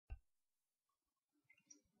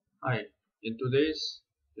Hi, in today's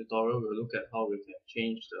tutorial we'll look at how we can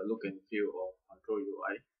change the look and feel of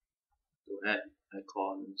ControlUI to add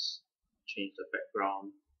icons, change the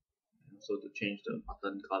background, and also to change the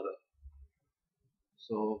button color.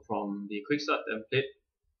 So from the quick start template,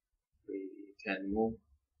 we can move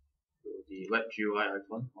to the web GUI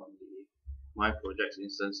icon on the My Projects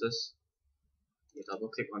instances. We double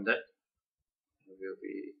click on that and we'll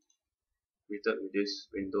be greeted with this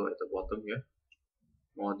window at the bottom here,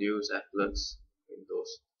 Modules, Applets,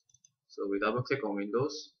 Windows. So we double click on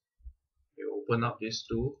Windows, we open up these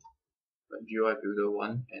two, GUI Builder 1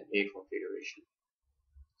 and A configuration.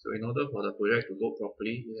 So in order for the project to load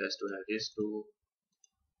properly, it has to have these two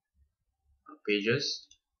pages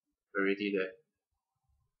already there.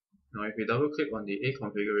 Now if we double click on the A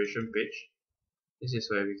configuration page, this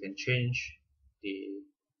is where we can change the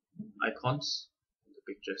icons and the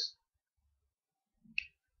pictures.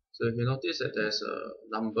 So if you notice that there's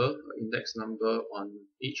a number, an index number on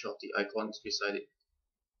each of the icons beside it.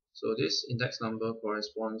 So this index number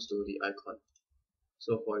corresponds to the icon.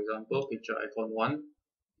 So for example, picture icon 1,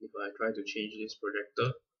 if I try to change this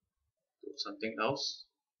projector to something else,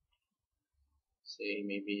 say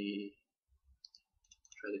maybe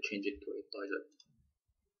try to change it to a toilet.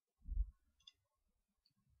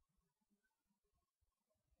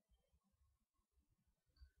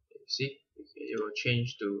 You see, it will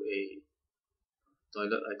change to a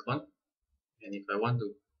toilet icon, and if I want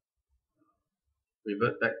to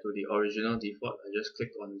revert back to the original default, I just click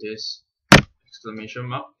on this exclamation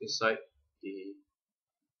mark beside the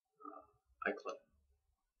icon.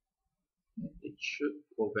 It should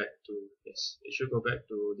go back to, yes, it should go back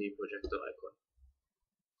to the projector icon.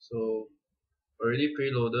 So already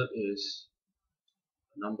preloaded is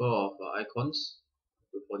a number of icons,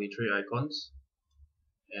 43 icons,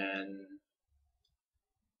 and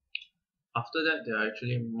after that there are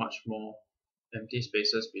actually much more empty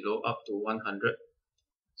spaces below, up to 100,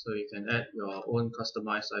 so you can add your own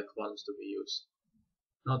customized icons to be used.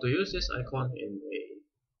 Now to use this icon in a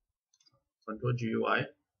ControlUI,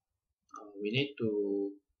 we need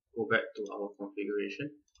to go back to our configuration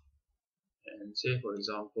and say for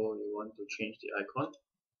example you want to change the icon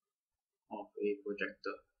of a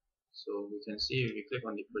projector. So we can see if we click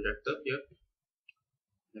on the projector here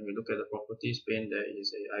and we look at the properties pane, there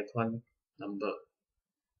is a icon number.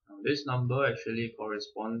 Now this number actually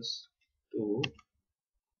corresponds to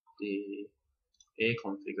the A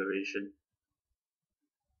configuration.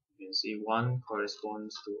 You can see 1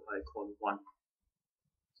 corresponds to icon 1.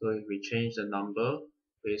 So if we change the number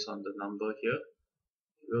based on the number here,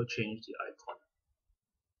 it will change the icon.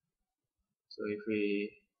 So if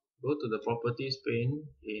we go to the properties pane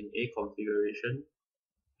in A configuration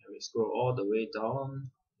and we scroll all the way down,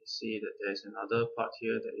 you see that there's another part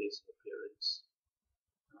here that is appearance.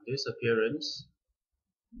 Now this appearance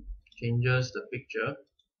changes the picture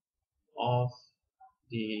of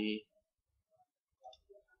the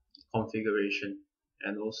configuration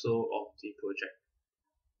and also of the project.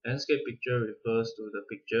 Landscape picture refers to the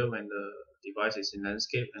picture when the device is in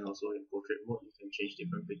landscape, and also in portrait mode you can change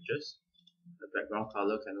different pictures. The background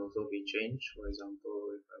color can also be changed. For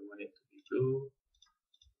example, if I want it to be blue,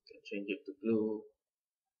 I can change it to blue.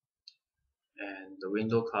 And the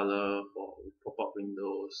window color for pop-up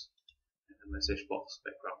windows and the message box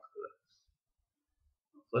background color.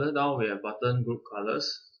 Further down we have button group colors.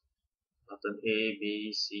 Button A,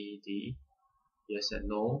 B, C, D, yes and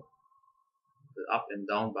no. The up and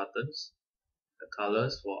down buttons. The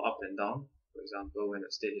colors for up and down. For example, when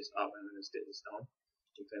the state is up and when the state is down.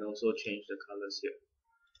 You can also change the colors here.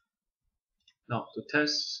 Now to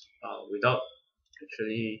test without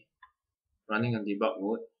actually running a debug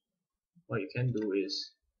mode, what you can do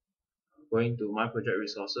is going to My Project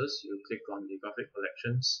Resources, you click on the Graphic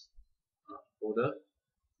Collections folder,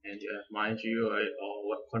 and you have My GUI or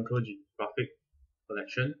what Control Graphic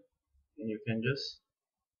Collection, and you can just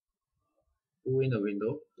pull in a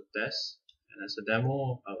window to test. And as a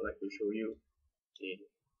demo, I would like to show you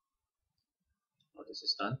how this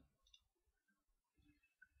is done.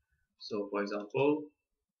 So for example,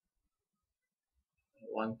 I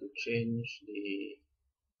want to change the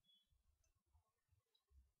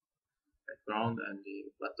background and the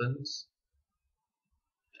buttons,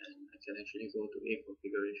 and I can actually go to A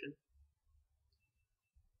configuration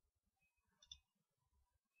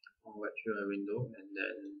on web GUI window, and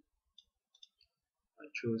then by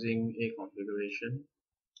choosing A configuration,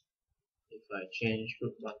 if I change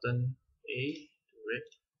group button A to red,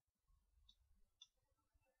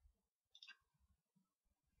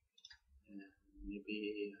 and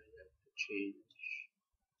maybe I have to change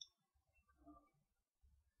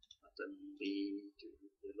button B to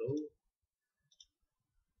yellow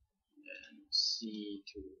and C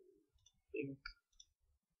to pink,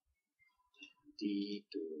 D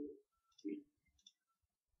to green.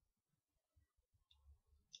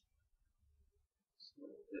 So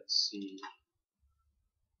let's see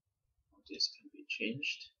how this can be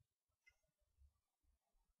changed.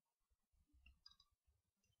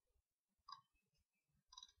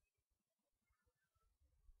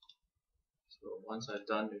 So once I've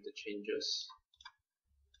done with the changes,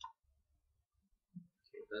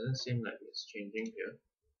 okay, it doesn't seem like it's changing here.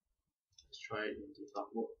 Let's try it in debug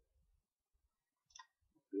mode.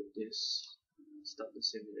 With this, start the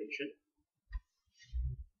simulation.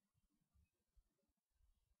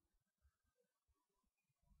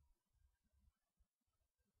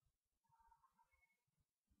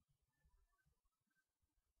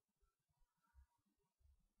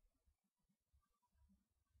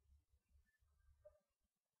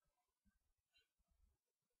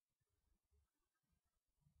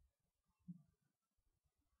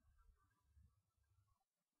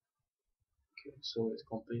 Okay, so it's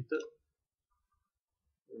completed.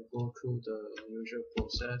 We'll go through the usual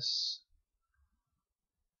process.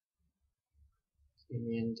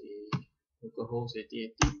 Key in the localhost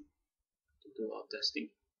 8080 to do our testing.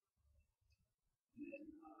 And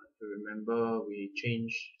if you remember, we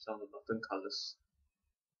changed some of the button colors.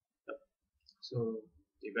 Yep. So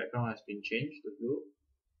the background has been changed to blue,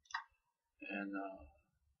 and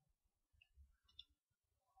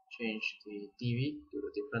change the TV to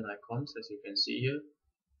the different icons. As you can see here,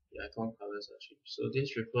 the icon colors are changed. So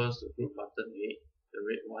this refers to group button A, the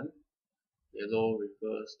red one. Yellow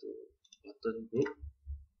refers to button group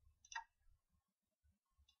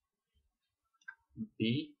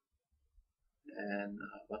B, and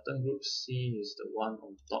button group C is the one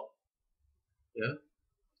on top here,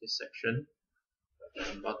 this section,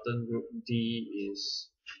 and button group D is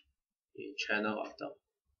a channel up down.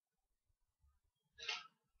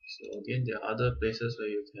 So again, there are other places where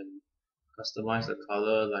you can customize the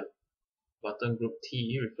color, like button group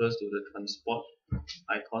T refers to the transport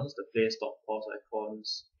icons, the play, stop, pause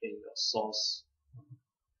icons in your source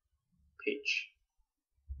page,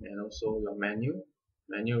 and also your menu.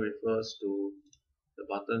 Menu refers to the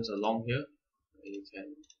buttons along here, where you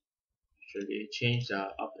can actually change their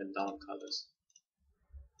up and down colors.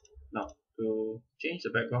 Now, to change the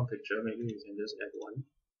background picture, maybe we can just add one.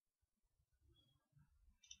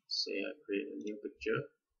 Say I create a new picture,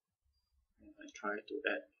 and I try to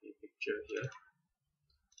add a picture here.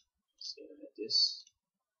 Say I add this.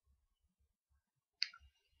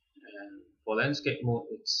 And for landscape mode,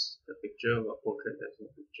 it's the picture, but portrait there's no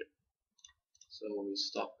picture. So we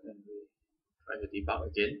stop and we try to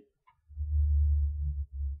debug again.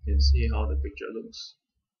 You can see how the picture looks.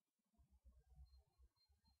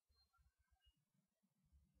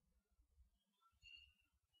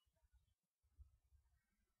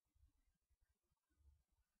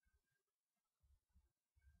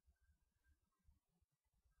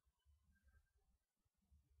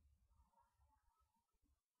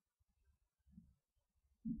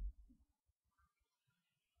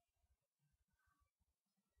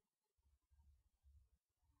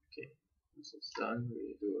 Okay, once it's done,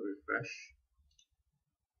 we do a refresh.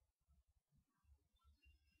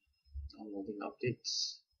 Downloading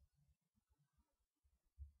updates.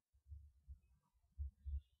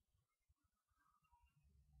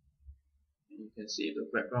 And you can see the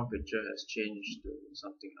background picture has changed to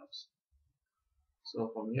something else.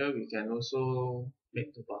 So from here, we can also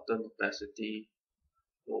make the button opacity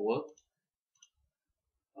lower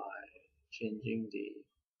by changing the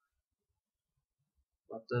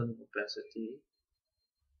button opacity.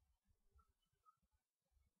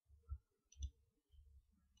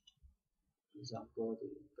 For example, the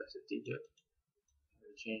opacity here, I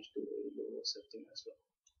will change to a lower setting as well.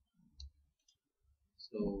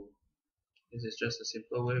 So this is just a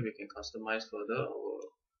simple way we can customize further our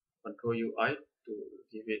ControlUI to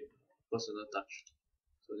give it personal touch.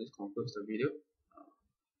 So this concludes the video.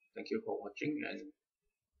 Thank you for watching, and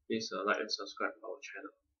please like and subscribe our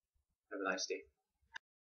channel. Have a nice day.